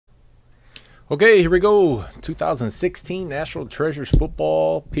Okay, here we go. 2016 National Treasures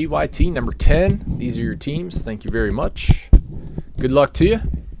Football PYT number 10. These are your teams. Thank you very much. Good luck to you.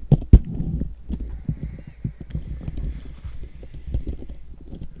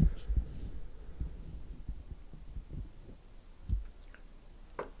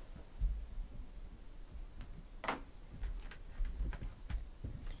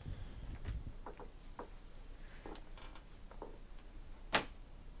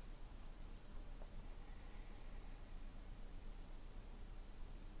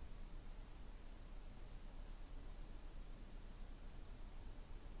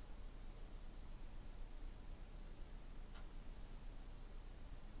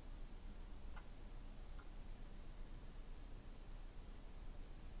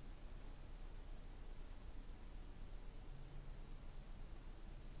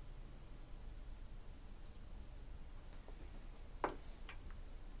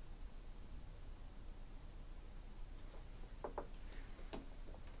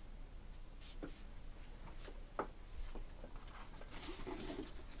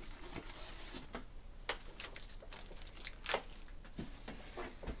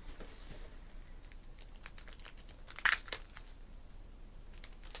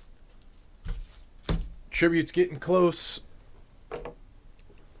 Tribute's getting close.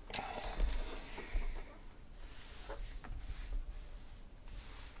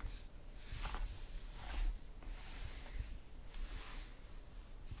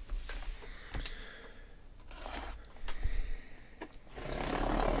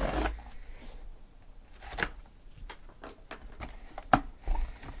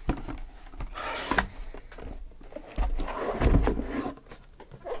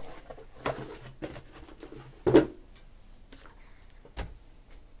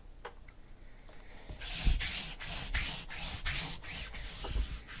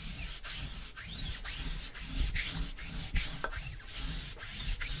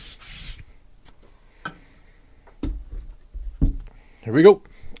 Here we go.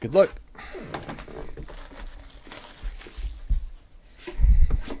 Good luck.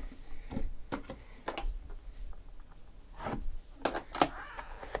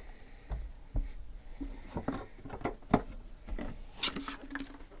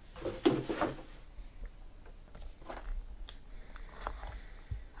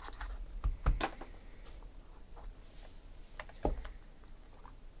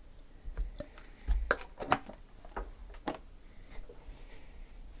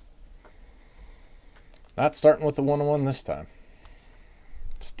 Not starting with the 101 this time.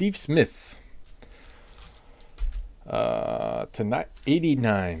 Steve Smith. To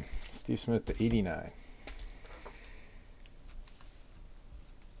 89. Steve Smith to 89.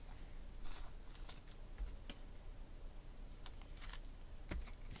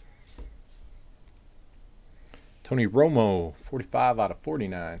 Tony Romo, 45 out of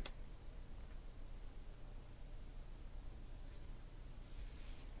 49.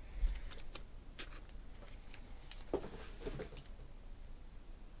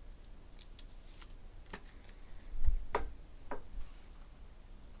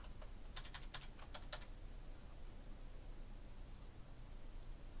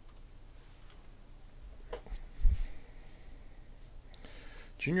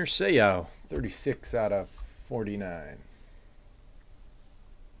 Junior Seau, 36 out of 49.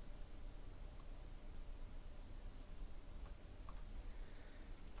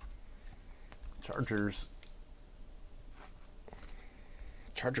 Chargers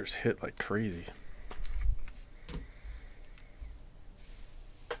hit like crazy.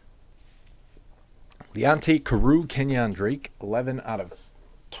 Leonte Carew, Kenyon Drake, 11 out of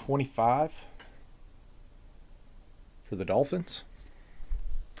 25 for the Dolphins.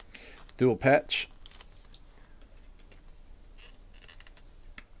 Dual patch.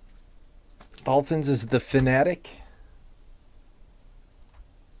 Dolphins is the Fanatic.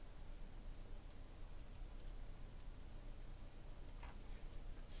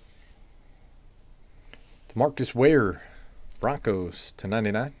 DeMarcus Ware, Broncos to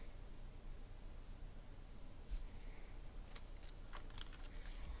 99.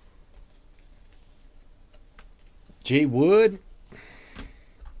 Jay Wood.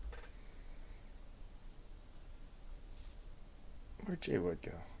 Where'd Jay Wood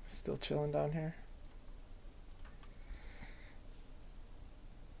go? Still chilling down here.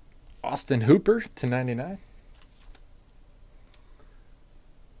 Austin Hooper to 99.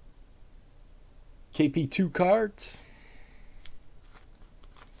 KP2 cards.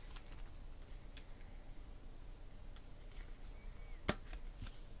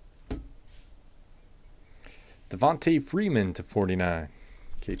 Devontae Freeman to 49.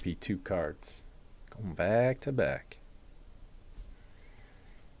 KP 2 cards. Going back to back.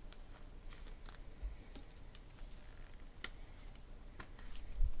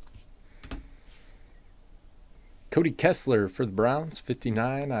 Cody Kessler for the Browns,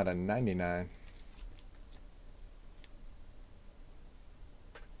 59 out of 99.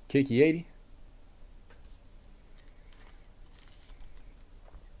 Kiki 80.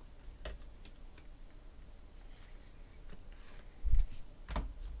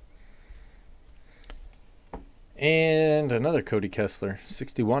 And another Cody Kessler,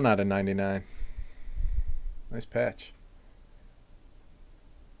 61 out of 99. Nice patch.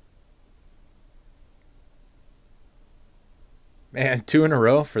 Man, 2 in a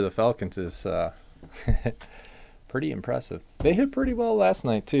row for the Falcons is pretty impressive. They hit pretty well last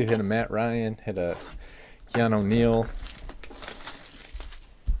night, too. Hit a Matt Ryan, hit a Keanu O'Neal.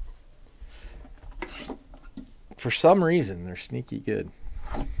 For some reason, they're sneaky good.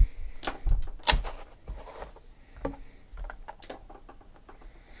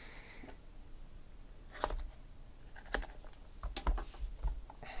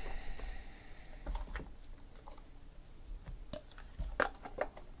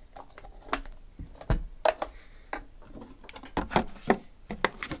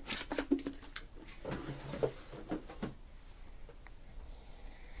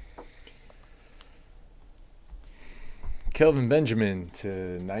 Kelvin Benjamin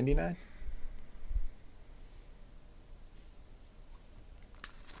to 99.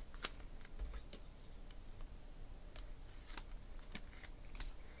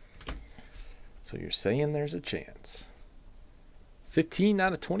 So you're saying there's a chance. 15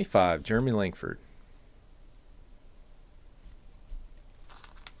 out of 25, Jeremy Langford.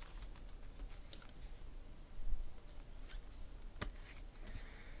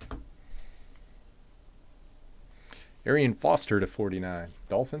 Arian Foster to 49.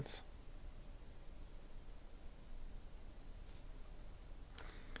 Dolphins.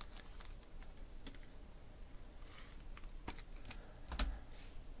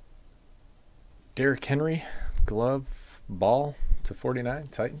 Derrick Henry, glove, ball to 49.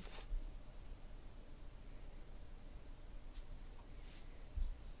 Titans.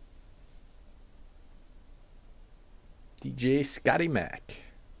 DJ Scotty Mack.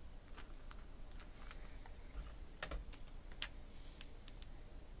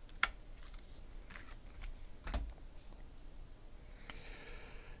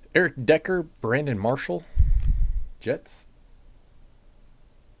 Eric Decker, Brandon Marshall, Jets.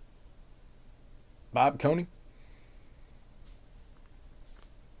 Bob Coney.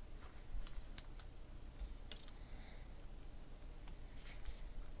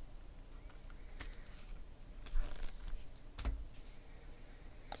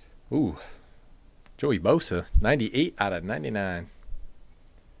 Ooh. Joey Bosa, 98 out of 99.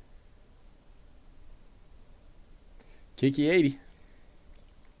 Kiki 80.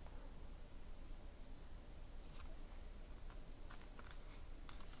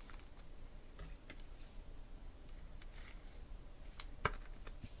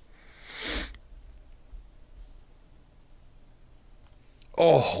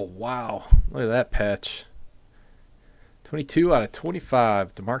 Oh, wow. Look at that patch. 22 out of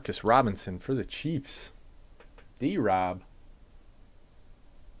 25. Demarcus Robinson for the Chiefs. D-Rob.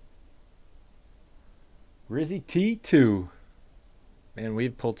 Rizzy T2. Man,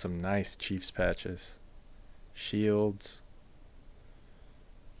 we've pulled some nice Chiefs patches. Shields.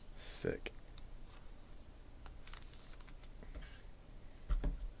 Sick.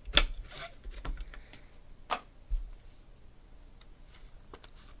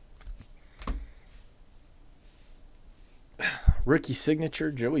 Rookie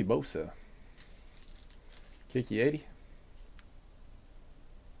signature, Joey Bosa. Kiki 80.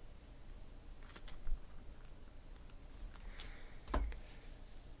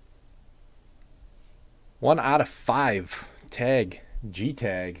 One out of 5. Tag,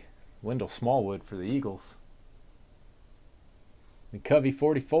 G-tag. Wendell Smallwood for the Eagles. McCovey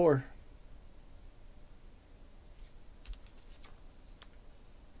 44.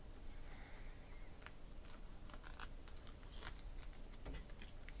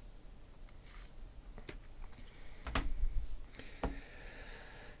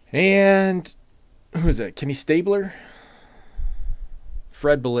 And who is that? Kenny Stabler?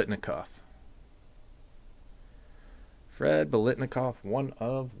 Fred Biletnikoff. Fred Biletnikoff, 1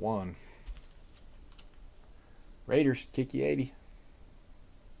 of 1. Raiders, Kiki 80.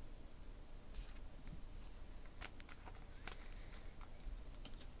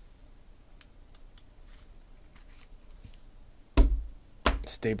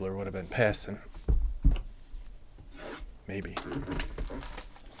 Stabler would have been passing. Maybe.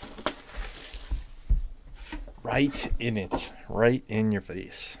 right in it. Right in your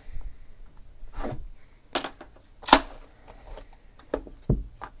face.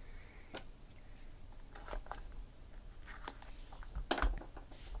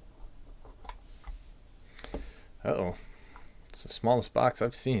 Uh-oh. It's the smallest box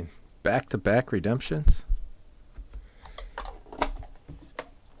I've seen. Back-to-back redemptions.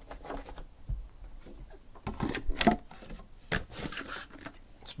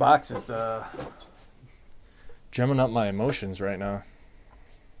 This box is drumming up my emotions right now.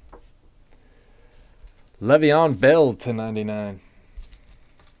 Le'Veon Bell to 99.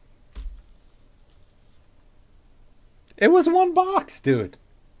 It was one box, dude.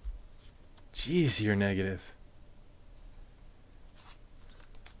 Jeez, you're negative.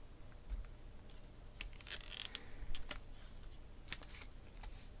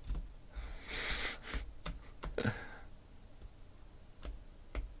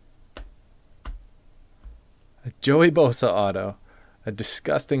 A Joey Bosa auto, a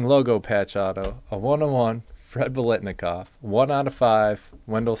disgusting logo patch auto, a 101 Fred Biletnikoff, 1 out of 5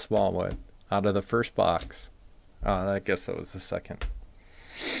 Wendell Smallwood out of the first box. Oh, I guess that was the second.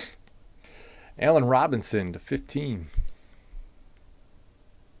 Allen Robinson to 15.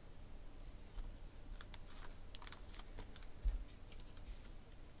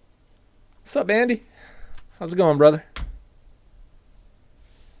 What's up, Andy? How's it going, brother?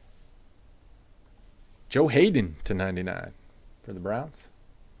 Joe Hayden to 99 for the Browns.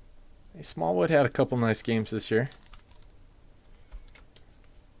 Hey, Smallwood had a couple nice games this year.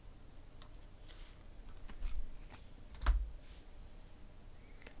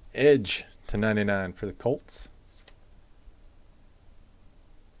 Edge to 99 for the Colts.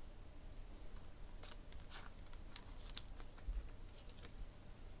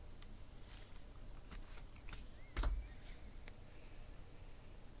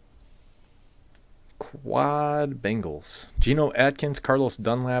 Quad Bengals. Geno Atkins, Carlos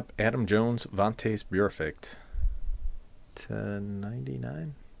Dunlap, Adam Jones, Vontaze Burfict. To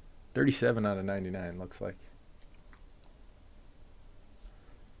 99? 37 out of 99 looks like.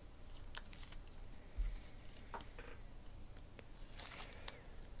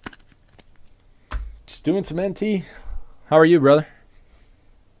 Just doing some NT. How are you, brother?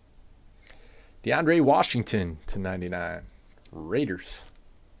 DeAndre Washington to 99. Raiders.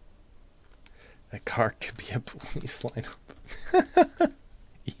 That card could be a police lineup.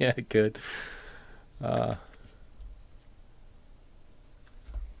 Yeah, it could.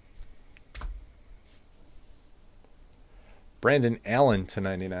 Brandon Allen to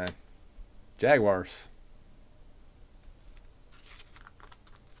 99. Jaguars.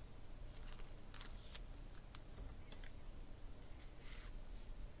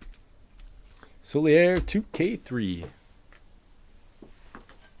 Solier 2K3.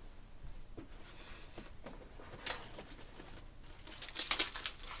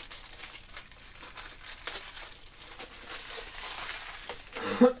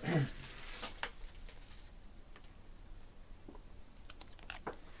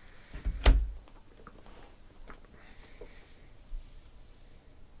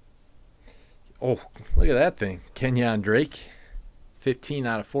 Oh, look at that thing. Kenyon Drake. 15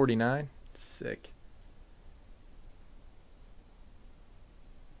 out of 49. Sick.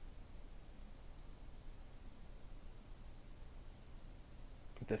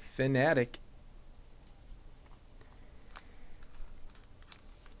 The Fanatic.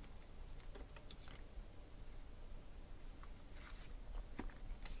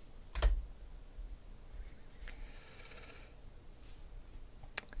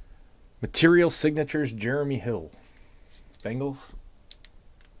 Material Signatures, Jeremy Hill. Bengals.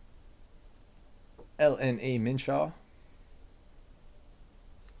 LNA Minshaw.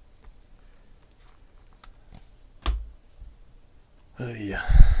 Yeah.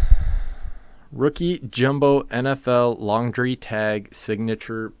 Rookie Jumbo NFL Laundry Tag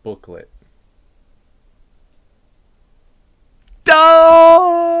Signature Booklet.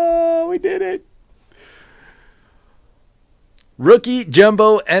 Oh, we did it. Rookie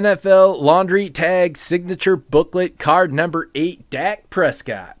Jumbo NFL Laundry Tag Signature Booklet, card number 8, Dak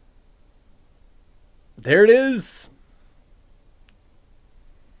Prescott. There it is.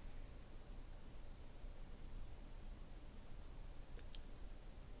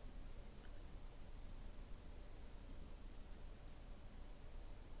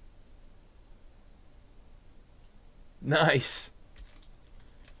 Nice.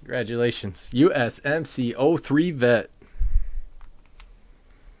 Congratulations. USMC 03 Vet.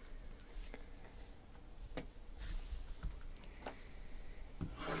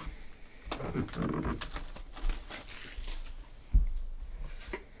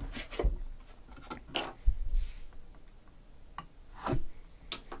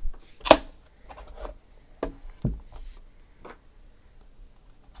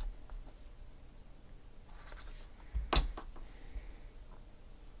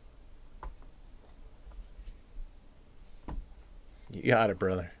 You got it,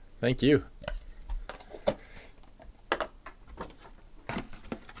 brother. Thank you.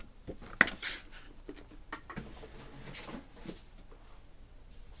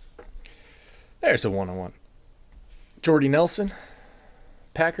 There's a 101. Jordy Nelson,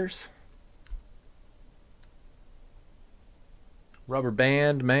 Packers. Rubber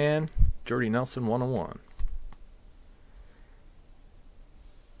band man, Jordy Nelson 101.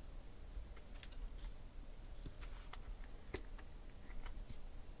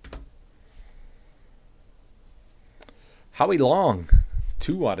 Howie Long,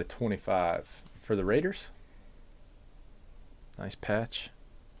 2 out of 25 for the Raiders. Nice patch.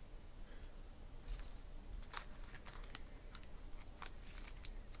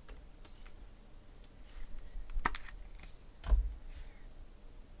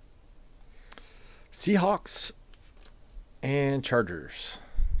 Seahawks and Chargers.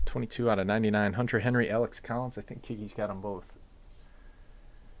 22 out of 99. Hunter Henry, Alex Collins. I think Kiki's got them both.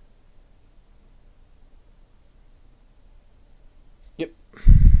 Yep.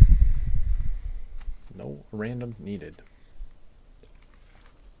 No random needed.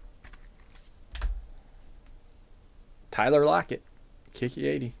 Tyler Lockett. Kiki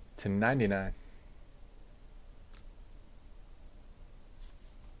 80 to 99.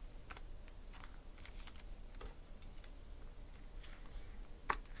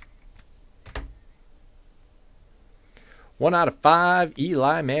 One out of 5,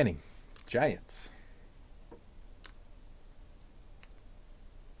 Eli Manning, Giants.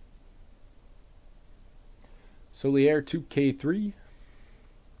 Solier 2K3.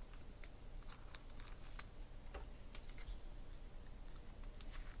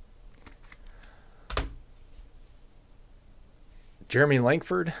 Jeremy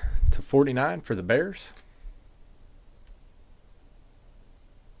Langford to 49 for the Bears.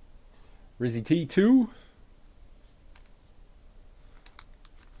 Rizzy T2.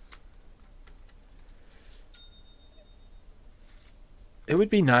 It would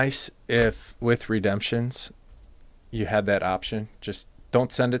be nice if with redemptions you had that option. Just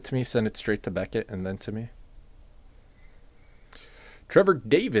don't send it to me. Send it straight to Beckett and then to me. Trevor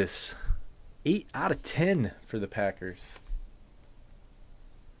Davis, 8 out of 10 for the Packers.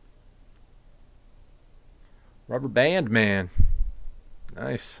 Rubber band man.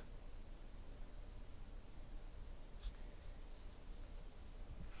 Nice.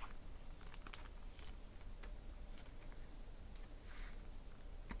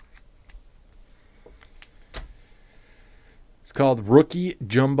 It's called Rookie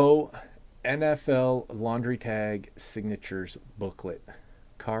Jumbo NFL Laundry Tag Signatures Booklet.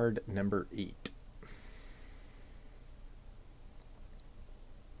 Card number 8.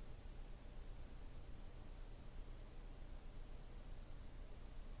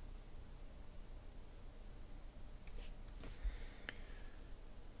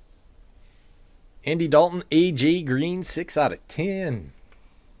 Andy Dalton, AJ Green, 6 out of 10.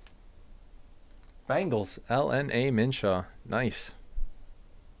 Bengals, LNA Minshaw. Nice.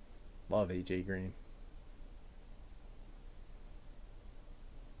 Love AJ Green.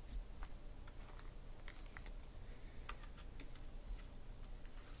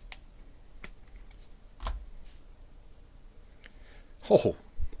 Oh,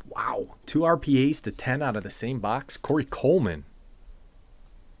 wow. 2 RPAs to 10 out of the same box. Corey Coleman.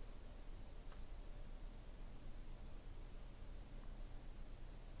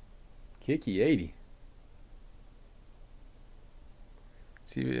 Kiki 80.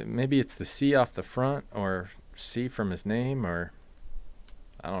 See, maybe it's the C off the front or C from his name, or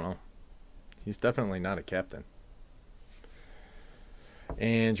I don't know. He's definitely not a captain.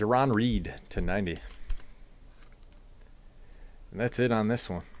 And Jerron Reed to 90. And that's it on this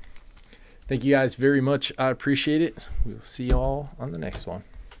one. Thank you guys very much. I appreciate it. We'll see you all on the next one.